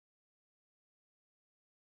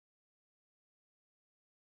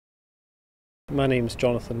My name's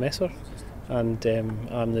Jonathan Messer and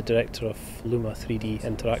I'm the director of Luma 3D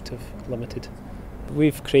Interactive Ltd.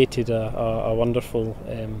 We've created a wonderful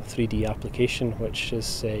 3D application which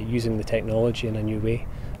is using the technology in a new way.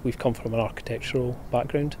 We've come from an architectural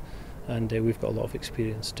background and we've got a lot of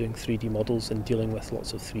experience doing 3D models and dealing with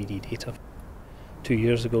lots of 3D data. 2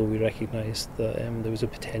 years ago we recognised that there was a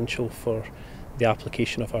potential for the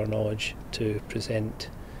application of our knowledge to present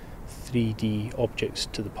 3D objects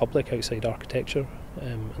to the public outside architecture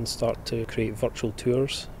and start to create virtual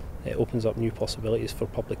tours. It opens up new possibilities for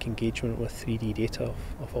public engagement with 3D data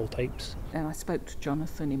of all types. And I spoke to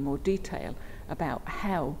Jonathan in more detail about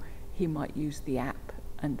how he might use the app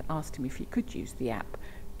and asked him if he could use the app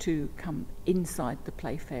to come inside the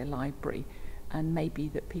Playfair Library, and maybe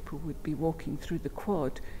that people would be walking through the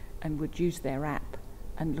quad and would use their app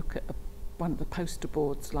and look at one of the poster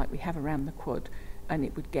boards like we have around the quad, and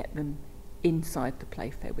it would get them inside the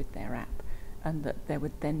Playfair with their app, and that there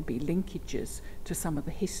would then be linkages to some of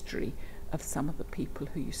the history of some of the people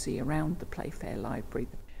who you see around the Playfair Library.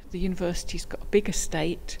 The university's got a big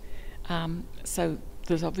estate, so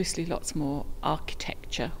there's obviously lots more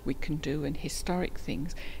architecture we can do and historic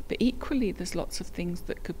things, but equally there's lots of things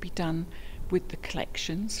that could be done with the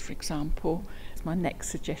collections, for example. My next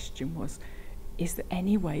suggestion was, is there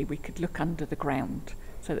any way we could look under the ground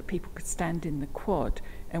so that people could stand in the quad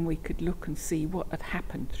and we could look and see what had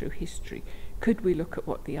happened through history? Could we look at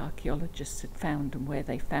what the archaeologists had found and where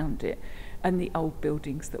they found it, and the old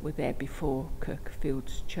buildings that were there before,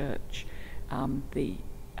 Kirkfield's Church, the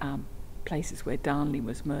places where Darnley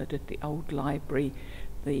was murdered, the old library,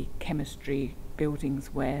 the chemistry buildings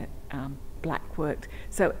where Black worked.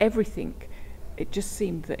 So everything, it just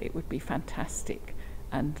seemed that it would be fantastic.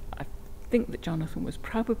 And I think that Jonathan was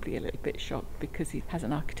probably a little bit shocked because he has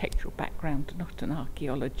an architectural background, not an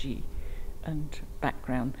archaeology and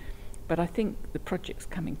background. But I think the project's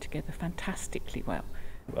coming together fantastically well.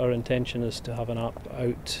 Our intention is to have an app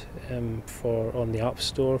out on the App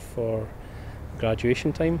Store for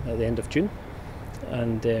graduation time at the end of June,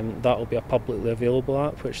 and that will be a publicly available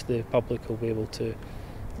app which the public will be able to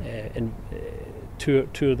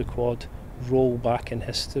tour the quad, roll back in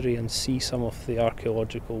history and see some of the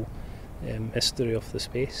archaeological history of the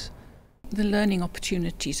space. The learning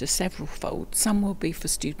opportunities are several-fold. Some will be for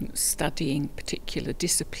students studying particular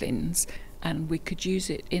disciplines, and we could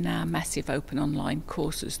use it in our massive open online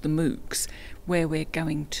courses, the MOOCs, where we're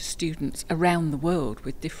going to students around the world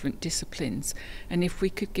with different disciplines. And if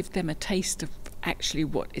we could give them a taste of actually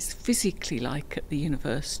what it's physically like at the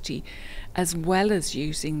university, as well as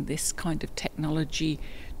using this kind of technology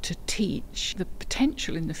to teach, the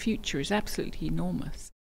potential in the future is absolutely enormous.